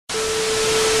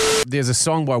there's a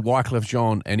song by Wycliffe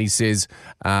Jean, and he says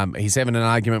he's having an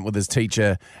argument with his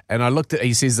teacher, and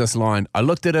he says this line, I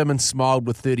looked at him and smiled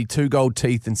with 32 gold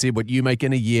teeth and said, what you make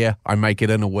in a year, I make it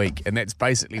in a week. And that's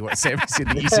basically what Sammy said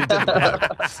that you said to the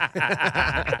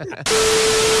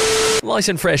bloke. Light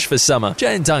and fresh for summer.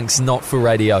 Jay and Dunk's Not For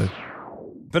Radio.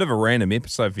 Bit of a random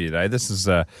episode for you today. This has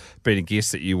been a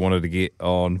guest that you wanted to get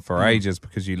on for ages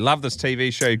because you love this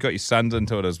TV show. You got your sons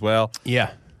into it as well.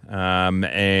 Yeah.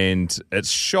 And it's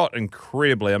shot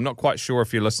incredibly. I'm not quite sure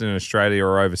if you're listening in Australia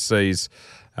or overseas,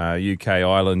 UK,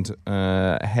 Ireland,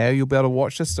 how you'll be able to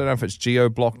watch this. I don't know if it's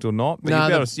geo-blocked or not, but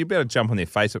you'll be able to jump on their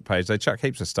Facebook page. They chuck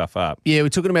heaps of stuff up. Yeah, we're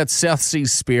talking about South Sea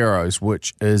Sparrows,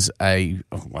 which is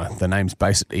the name's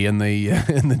basically in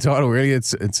the title, really.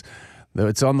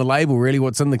 It's on the label, really,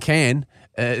 what's in the can.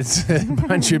 It's a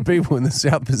bunch of people in the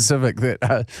South Pacific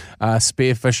that are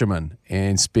spear fishermen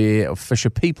and fisher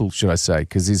people, should I say,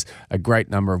 because there's a great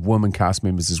number of women cast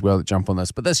members as well that jump on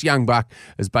this. But this young buck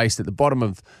is based at the bottom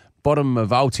of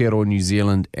Aotearoa, New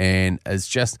Zealand, and is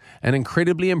just an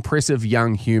incredibly impressive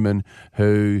young human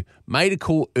who made a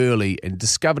call early and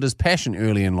discovered his passion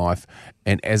early in life,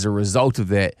 and as a result of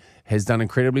that, has done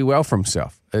incredibly well for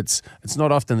himself. It's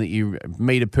not often that you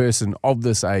meet a person of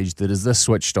this age that is this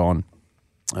switched on.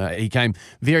 He came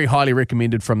very highly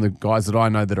recommended from the guys that I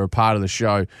know that are a part of the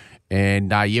show,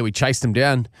 and we chased him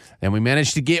down, and we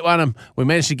managed to get We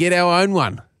managed to get our own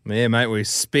one. Yeah, mate, we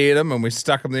spared him and we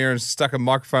stuck him there and stuck a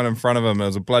microphone in front of him. It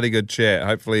was a bloody good chat.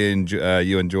 Hopefully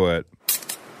you enjoy it.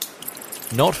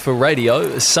 Not For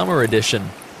Radio, Summer Edition.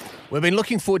 We've been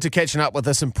looking forward to catching up with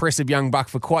this impressive young buck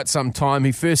for quite some time.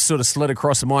 He first sort of slid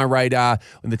across my radar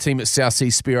when the team at South Sea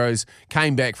Sparrows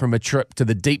came back from a trip to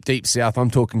the deep, deep south. I'm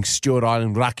talking Stewart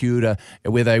Island, Rakiura,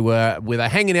 where they're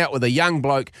hanging out with a young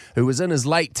bloke who was in his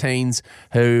late teens,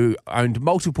 who owned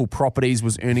multiple properties,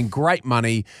 was earning great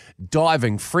money,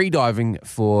 free diving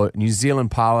for New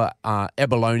Zealand Power,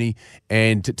 abalone,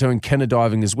 and doing kinner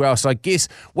diving as well. So I guess,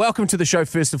 welcome to the show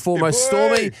first and foremost,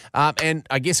 Stormy. And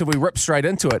I guess if we rip straight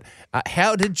into it,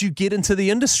 how did you get into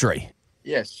the industry?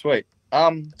 Yeah, sweet.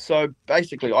 So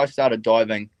basically, I started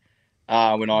diving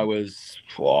when I was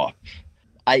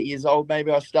 8 years old.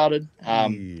 Maybe I started.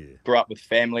 Grew up with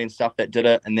family and stuff that did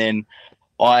it, and then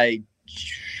I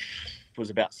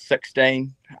was about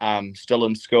 16, still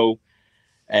in school,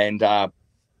 and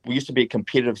we used to be a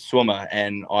competitive swimmer,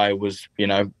 and I was,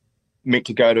 meant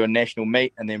to go to a national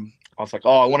meet, and then I was like,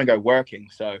 I want to go working,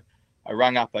 so I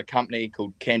rang up a company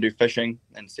called Can Do Fishing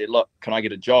and said, look, can I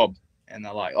get a job? And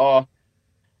they're like, well,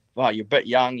 you're a bit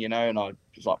young, and I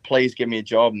was like, please give me a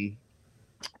job. And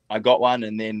I got one,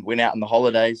 and then went out on the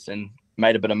holidays and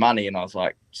made a bit of money. And I was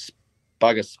like,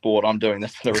 bugger sport, I'm doing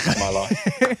this for the rest of my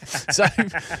life.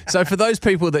 So for those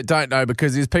people that don't know,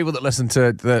 because there's people that listen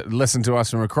to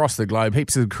us from across the globe,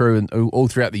 heaps of the crew and all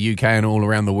throughout the UK and all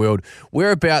around the world,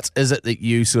 whereabouts is it that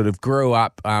you sort of grew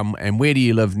up, and where do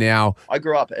you live now? I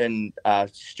grew up in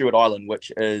Stewart Island,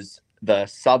 which is the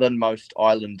southernmost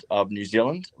island of New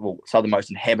Zealand, well,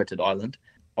 southernmost inhabited island.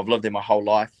 I've lived there my whole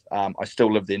life. I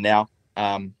still live there now.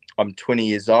 I'm 20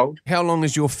 years old. How long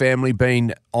has your family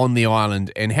been on the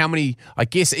island, and how many, I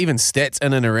guess, even stats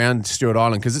in and around Stewart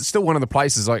Island? Because it's still one of the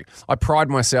places, like, I pride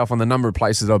myself on the number of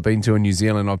places I've been to in New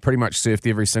Zealand. I've pretty much surfed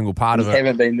every single part of it. You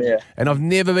haven't been there. And I've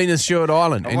never been to Stewart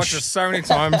Island. I've watched it so many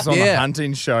times on the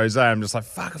hunting shows. I'm just like,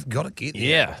 fuck, I've got to get there.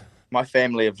 Yeah. My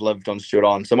family have lived on Stewart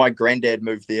Island. So my granddad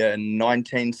moved there in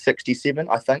 1967,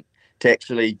 I think, to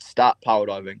actually start power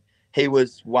diving. He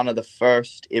was one of the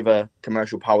first ever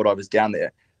commercial power divers down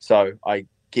there. So I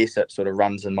guess it sort of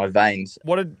runs in my veins.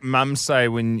 What did Mum say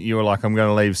when you were like, I'm going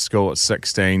to leave school at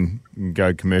 16 and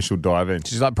go commercial diving?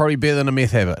 She's like, probably better than a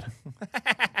meth habit.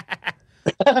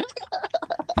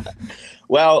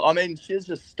 Well, I mean, she's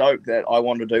just stoked that I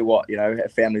want to do what, her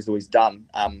family's always done.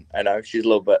 She's a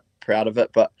little bit proud of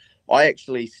it. But I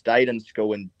actually stayed in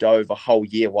school and dove a whole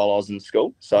year while I was in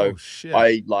school. So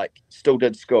I still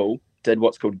did school. Did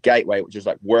what's called Gateway, which is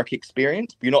like work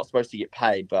experience. You're not supposed to get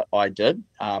paid, but I did.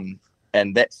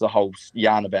 And that's the whole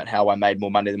yarn about how I made more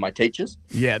money than my teachers.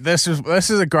 Yeah, this is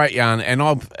a great yarn, and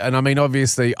I mean,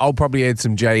 obviously, I'll probably add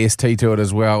some JST to it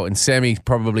as well, and Sammy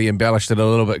probably embellished it a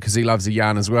little bit because he loves the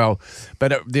yarn as well.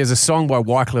 But there's a song by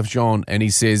Wycliffe Jean, and he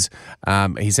says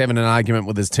he's having an argument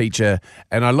with his teacher,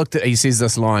 and he says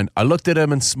this line, I looked at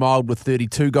him and smiled with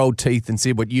 32 gold teeth and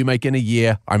said, what you make in a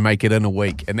year, I make it in a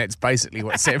week. And that's basically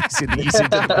what Sammy said that you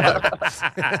said to the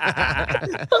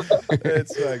bloke.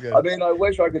 It's so good. I mean, I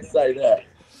wish I could say that.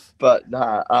 But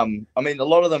nah, I mean, a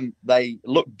lot of them, they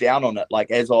look down on it.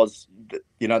 Like, as I was,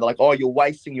 they're like, oh, you're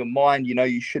wasting your mind.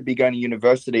 You should be going to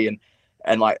university.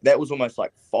 And like, that was almost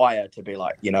like fire to be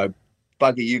like,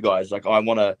 bugger you guys. Like, I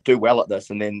want to do well at this.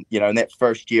 And then, in that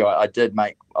first year, I did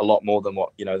make a lot more than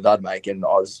what, they'd make. And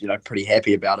I was, pretty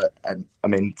happy about it. And I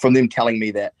mean, from them telling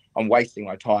me that I'm wasting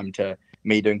my time to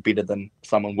me doing better than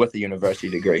someone with a university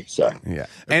degree. So yeah,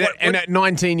 and at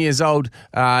 19 years old,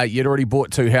 you'd already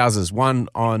bought 2 houses, one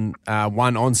on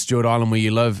Stewart Island where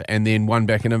you live, and then one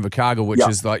back in Invercargill, which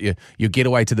is like your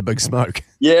getaway to the big smoke.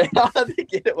 Yeah, the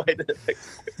getaway to the big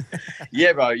smoke.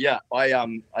 Yeah, bro. Yeah, I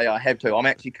have to. I'm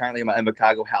actually currently in my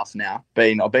Invercargill house now.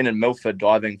 I've been in Milford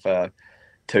diving for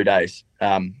 2 days.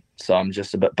 So I'm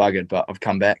just a bit buggered, but I've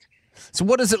come back. So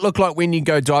what does it look like when you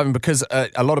go diving? Because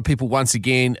a lot of people, once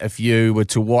again, if you were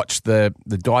to watch the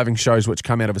diving shows which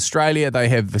come out of Australia, they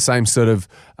have the same sort of,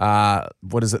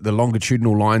 the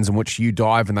longitudinal lines in which you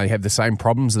dive, and they have the same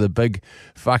problems of the big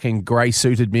fucking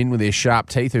grey-suited men with their sharp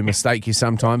teeth who mistake you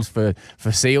sometimes for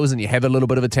seals, and you have a little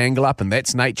bit of a tangle up, and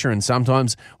that's nature. And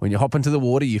sometimes when you hop into the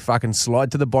water, you fucking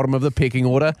slide to the bottom of the pecking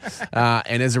order,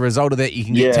 and as a result of that, you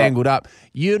can get tangled up.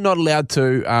 You're not allowed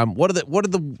to. What are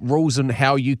the rules and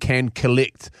how you can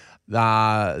collect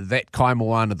that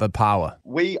kaimawana, the power?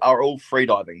 We are all free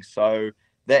diving, so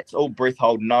that's all breath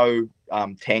hold, no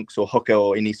tanks or hooker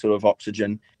or any sort of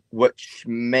oxygen, which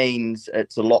means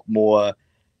it's a lot more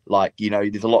like,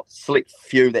 there's a lot select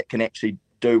few that can actually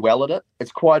do well at it.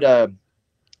 It's quite a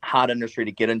hard industry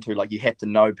to get into. Like, you have to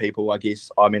know people, I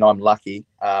guess. I mean, I'm lucky.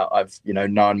 I've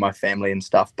known my family and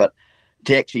stuff, but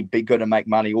to actually be good and make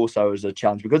money also is a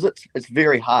challenge, because it's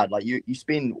very hard. Like,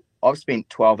 I've spent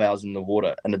 12 hours in the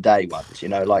water in a day once,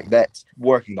 like that's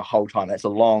working the whole time. That's a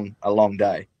long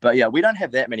day. But yeah, we don't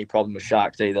have that many problems with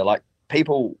sharks either. Like,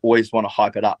 people always want to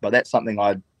hype it up, but that's something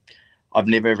I've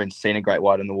never even seen a great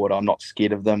white in the water. I'm not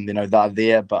scared of them. They're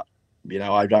there, but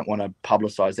I don't want to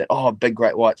publicize that. Oh, big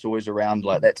great white's always around.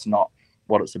 Like, that's not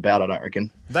what it's about, I don't reckon.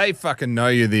 They fucking know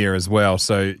you're there as well,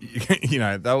 so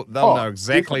they'll know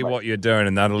exactly definitely what you're doing,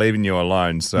 and they're leaving you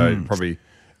alone. So probably.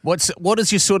 What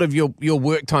is your sort of your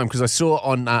work time? Because I saw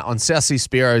on South Sea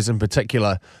Sparrows in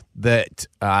particular that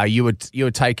you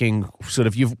were taking sort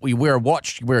of you wear a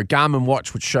watch, you wear a Garmin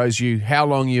watch, which shows you how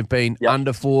long you've been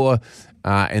under for.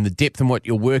 And the depth in what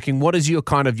you're working. What is your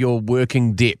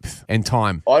working depth and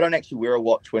time? I don't actually wear a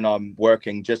watch when I'm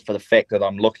working, just for the fact that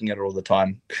I'm looking at it all the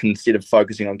time instead of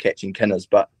focusing on catching kinners.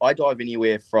 But I dive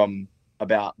anywhere from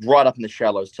about right up in the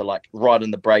shallows to like right in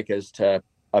the breakers to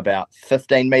about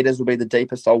 15 meters will be the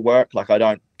deepest I'll work. Like, I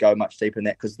don't go much deeper than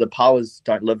that because the powers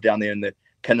don't live down there, and the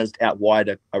kinners out wide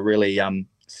are really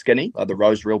skinny. Like, the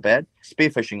roe's real bad.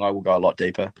 Spearfishing, I will go a lot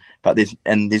deeper, but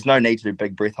there's no need to do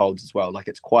big breath holds as well. Like,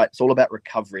 it's all about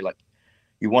recovery. Like,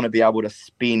 you want to be able to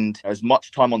spend as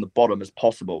much time on the bottom as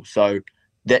possible. So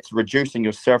that's reducing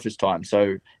your surface time.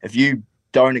 So if you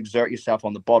don't exert yourself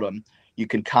on the bottom, you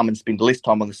can come and spend less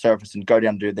time on the surface and go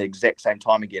down and do the exact same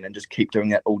time again and just keep doing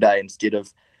that all day, instead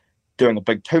of doing a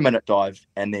big 2-minute dive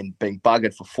and then being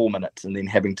buggered for 4 minutes and then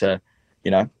having to,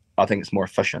 I think it's more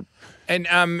efficient.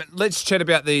 And let's chat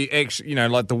about the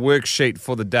like the worksheet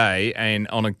for the day. And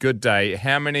on a good day,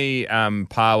 how many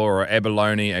paua or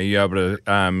abalone are you able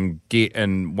to get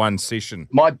in one session?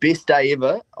 My best day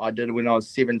ever, I did when I was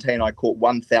 17. I caught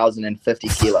 1,050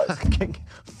 kilos.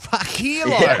 Fuck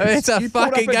kilos? Yeah. It's a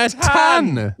fucking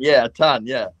ton. Yeah, a ton.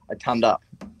 Yeah, I tonned up.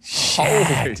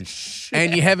 Holy shit.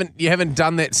 And you haven't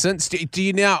done that since. Do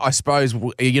you now? I suppose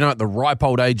at the ripe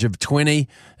old age of 20,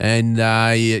 and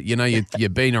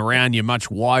you've been around. You're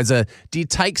much wiser. Do you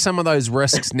take some of those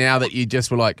risks now that you just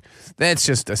were like, that's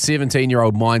just a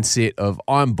 17-year-old mindset of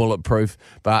I'm bulletproof?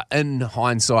 But in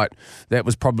hindsight, that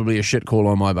was probably a shit call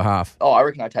on my behalf. Oh, I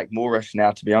reckon I take more risks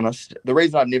now, to be honest. The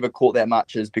reason I've never caught that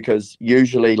much is because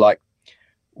usually, like,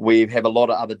 we have a lot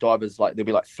of other divers, like there'll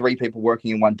be like 3 people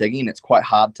working in one dinghy, and it's quite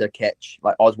hard to catch.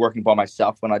 Like, I was working by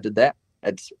myself when I did that.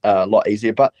 It's a lot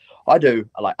easier, but I do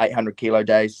like 800 kilo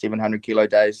days, 700 kilo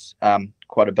days,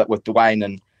 quite a bit with Dwayne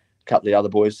and a couple of the other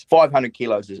boys. 500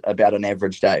 kilos is about an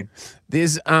average day.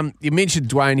 There's you mentioned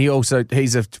Dwayne.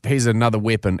 He's another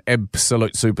weapon,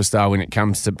 absolute superstar when it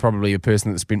comes to probably a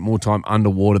person that spent more time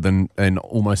underwater than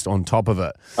almost on top of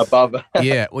it. Above it.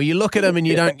 Yeah. Well, you look at him and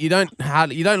you don't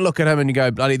look at him and you go,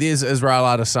 bloody, there's Israel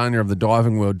Adesanya of the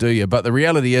diving world, do you? But the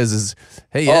reality is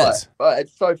he is.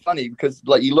 It's so funny because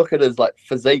like you look at his like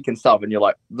physique and stuff, and you're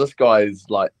like, this guy is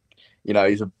like,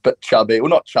 he's a bit chubby. Well,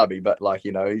 not chubby, but like,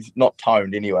 he's not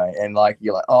toned anyway. And like,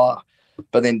 you're like, oh,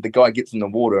 but then the guy gets in the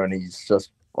water and he's just,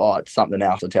 it's something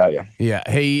else, I tell you. Yeah.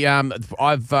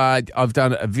 I've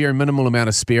done a very minimal amount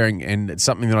of spearing, and it's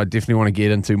something that I definitely want to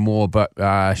get into more, but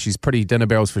she's pretty dinner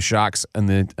bells for sharks in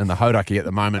the Hauraki at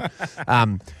the moment.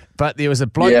 But there was a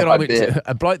bloke that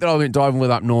I went diving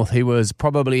with up north. He was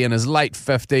probably in his late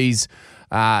 50s.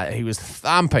 He was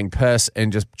thumping piss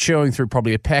and just chewing through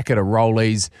probably a packet of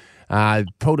rollies.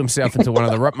 Pulled himself into one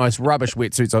of the most rubbish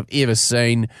wetsuits I've ever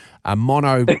seen. A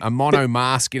mono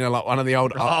mask, like one of the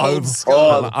old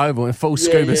oval, full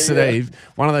scuba sleeve.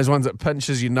 One of those ones that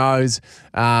pinches your nose,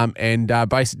 and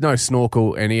basically no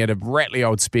snorkel. And he had a rattly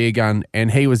old spear gun, and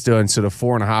he was doing sort of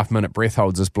 4.5 minute breath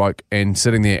holds. This bloke, and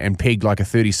sitting there and pegged like a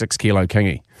 36 kilo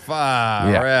kingy.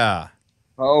 Far out.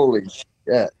 Holy shit.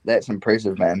 Yeah, that's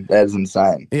impressive, man. That is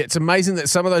insane. Yeah, it's amazing that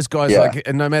some of those guys,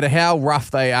 no matter how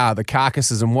rough they are, the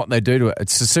carcasses and what they do to it,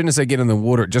 it's as soon as they get in the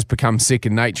water, it just becomes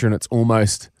second nature, and it's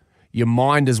almost your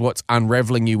mind is what's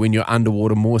unraveling you when you're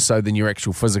underwater more so than your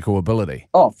actual physical ability.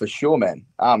 Oh, for sure, man.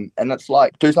 And it's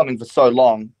like do something for so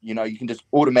long, you can just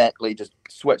automatically just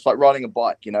switch, like riding a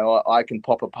bike. I can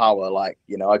pop a power, I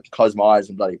can close my eyes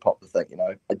and bloody pop the thing.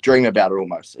 I dream about it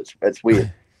almost. It's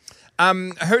weird.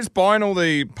 Who's buying all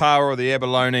the power or the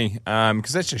abalone?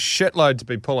 Because that's a shitload to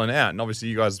be pulling out. And obviously,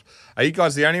 are you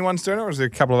guys the only ones doing it, or is there a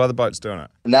couple of other boats doing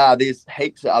it? Nah, there's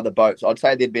heaps of other boats. I'd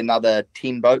say there'd be another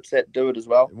 10 boats that do it as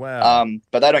well. Wow.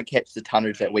 But they don't catch the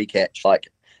tonnage that we catch. Like,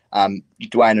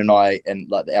 Dwayne and I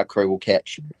and our crew will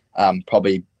catch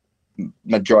probably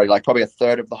majority, like probably a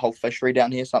third of the whole fishery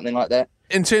down here, something like that.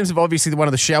 In terms of obviously one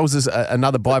of the shells is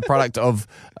another byproduct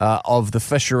of the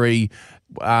fishery.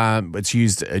 It's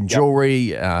used in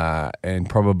jewellery and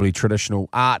probably traditional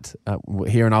art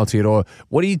here in Aotearoa.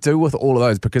 What do you do with all of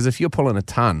those? Because if you're pulling a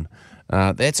ton,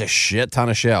 that's a shit ton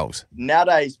of shells.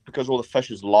 Nowadays, because all the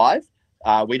fish is live,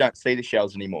 we don't see the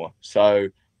shells anymore. So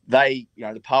they,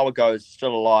 the power goes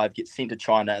still alive, gets sent to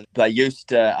China. They used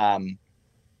to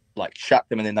shuck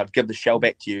them and then they'd give the shell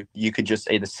back to you. You could just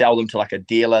either sell them to like a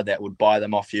dealer that would buy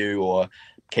them off you or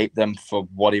keep them for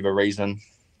whatever reason.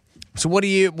 So what are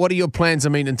your plans? I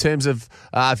mean, in terms of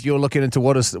if you're looking into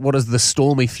what does the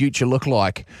stormy future look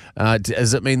like?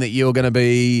 Does it mean that you're going to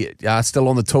be still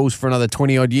on the tools for another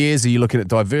 20 odd years? Are you looking at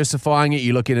diversifying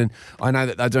it? I know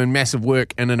that they're doing massive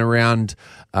work in and around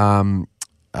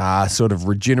sort of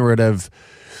regenerative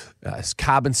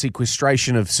carbon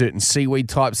sequestration of certain seaweed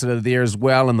types that are there as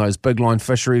well, and those big line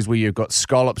fisheries where you've got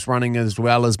scallops running as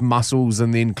well as mussels,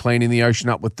 and then cleaning the ocean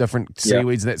up with different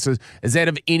seaweeds. So is that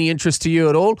of any interest to you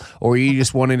at all, or are you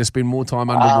just wanting to spend more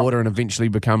time underwater and eventually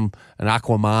become an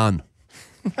Aquaman?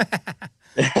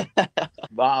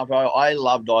 Bro, I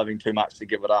love diving too much to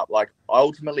give it up. Like, I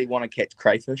ultimately want to catch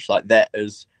crayfish. Like, that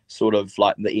is sort of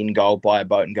like the end goal, buy a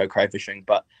boat and go crayfishing.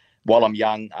 But while I'm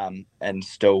young and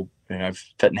still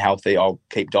fit and healthy, I'll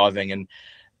keep diving. And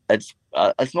it's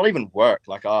not even work.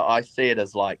 Like, I see it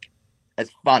as like,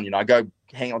 it's fun. I go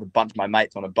hang out with a bunch of my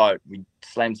mates on a boat. We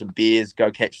slam some beers,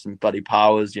 go catch some bloody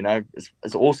powers.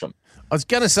 It's awesome. I was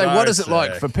going to say, what is it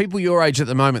like for people your age at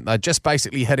the moment? They're just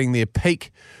basically hitting their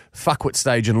peak fuckwit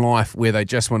stage in life where they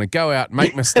just want to go out,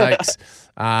 make mistakes,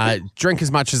 drink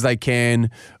as much as they can,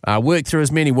 work through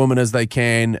as many women as they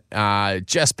can,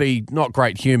 just be not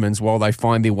great humans while they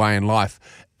find their way in life.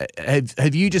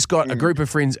 Have you just got a group of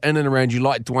friends in and around you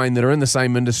like Dwayne that are in the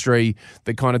same industry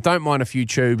that kind of don't mind a few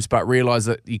tubes but realise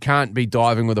that you can't be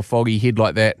diving with a foggy head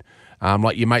like that?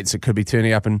 Like your mates that could be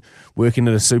turning up and working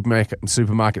at a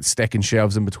supermarket stacking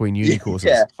shelves in between uni courses.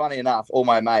 Yeah, funny enough, all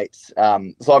my mates.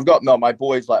 So I've got my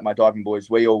boys, like my diving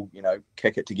boys, we all,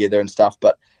 kick it together and stuff.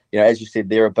 But, as you said,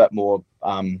 they're a bit more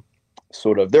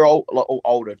they're all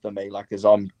older than me, like, as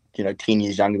I'm, 10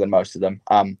 years younger than most of them.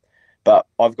 But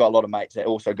I've got a lot of mates that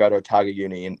also go to Otago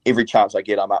Uni, and every chance I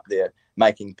get, I'm up there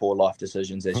making poor life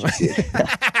decisions, as you said.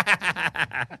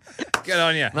 Good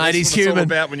on you. Mate, he's human. All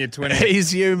about when you're 20.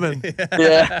 He's human.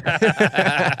 Yeah.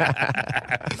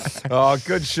 Oh,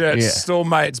 good shit. Yeah. Still,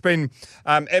 mate, it's been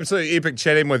absolutely epic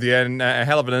chatting with you, and a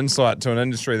hell of an insight to an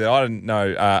industry that I didn't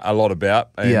know a lot about.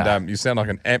 And you sound like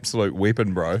an absolute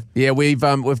weapon, bro. Yeah, we've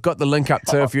got the link up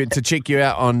to check you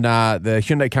out on the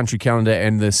Hyundai Country Calendar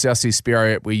and the South Sea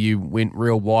Sparrow app, where you went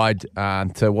real wide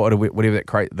to whatever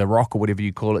the rock or whatever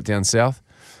you call it down south.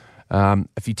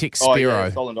 If you text Sparrow,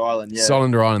 Solander Island, yeah.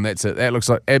 Solander Island, that's it. That looks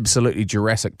like absolutely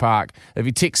Jurassic Park. If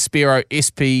you text Sparrow,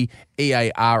 SPEARO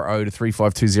to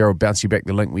 3520, bounce you back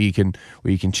the link where you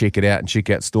can check it out and check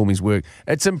out Stormy's work.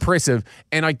 It's impressive,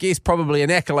 and I guess probably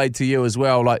an accolade to you as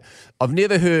well. Like, I've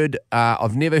never heard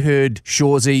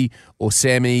Shorzy or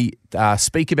Sammy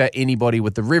speak about anybody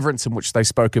with the reverence in which they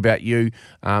spoke about you,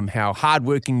 how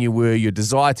hardworking you were, your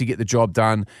desire to get the job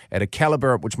done at a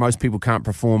caliber at which most people can't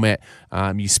perform at.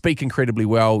 You speak incredibly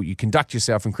well, you conduct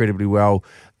yourself incredibly well,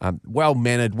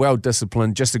 well-mannered,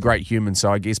 well-disciplined, just a great human.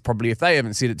 So I guess probably if they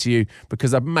haven't said it to you,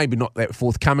 because they're maybe not that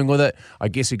forthcoming with it, I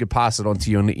guess you could pass it on to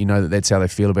you and let you know that that's how they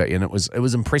feel about you. And it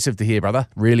was impressive to hear, brother.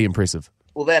 Really impressive.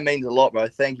 Well, that means a lot, bro.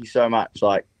 Thank you so much.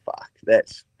 Like,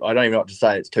 I don't even know what to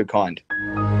say. It's too kind.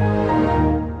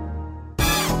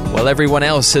 Well, everyone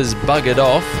else has buggered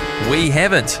off. We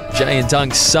haven't. Jay and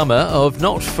Dunk's summer of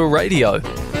Not For Radio.